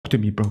to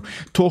me, bro.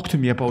 Talk to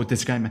me about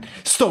this guy, man.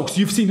 Stokes,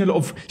 you've seen a lot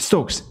of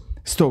Stokes.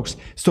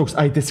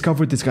 I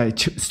discovered this guy,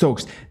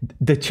 Stokes.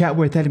 The chat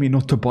were telling me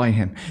not to buy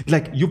him.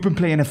 Like, you've been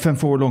playing FM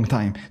for a long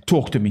time.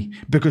 Talk to me.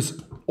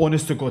 Because,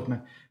 honest to God,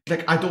 man,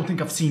 like, I don't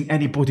think I've seen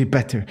anybody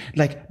better.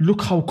 Like,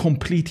 look how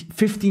complete.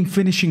 15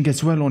 finishing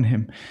as well on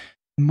him.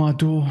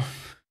 Mado.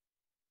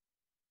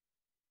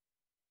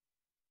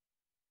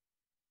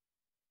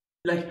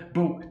 Like,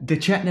 bro, the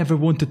chat never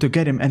wanted to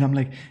get him. And I'm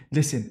like,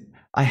 listen,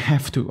 I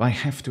have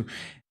to.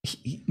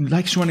 He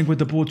likes running with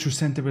the ball through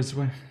center as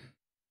well.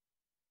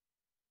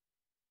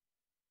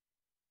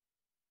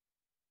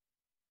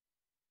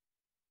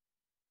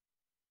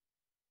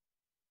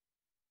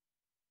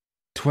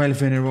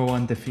 "12 in a row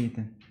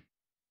undefeated."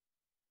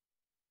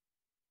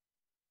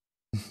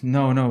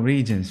 No,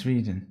 regions.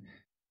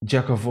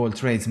 Jack of all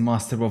trades,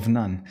 master of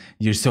none.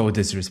 You're so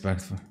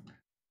disrespectful.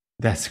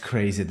 That's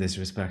crazy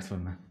disrespectful,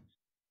 man.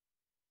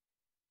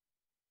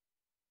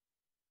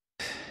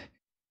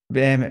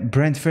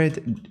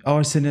 Brentford,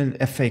 Arsenal,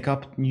 FA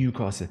Cup,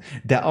 Newcastle.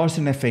 The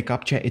Arsenal FA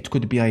Cup, chat, it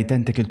could be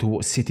identical to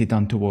what City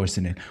done to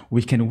Arsenal.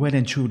 We can well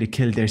and truly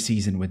kill their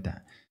season with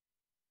that.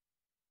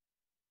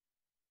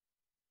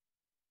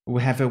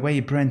 We have away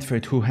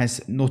Brentford, who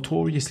has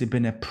notoriously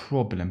been a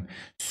problem.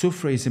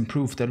 Sufre has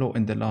improved a lot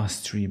in the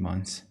last 3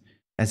 months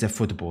as a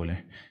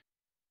footballer.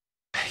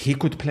 He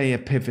could play a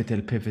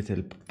pivotal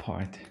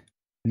part.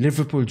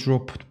 Liverpool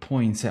dropped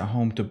points at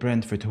home to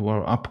Brentford, who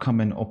are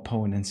upcoming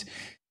opponents.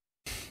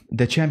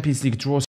 The Champions League draws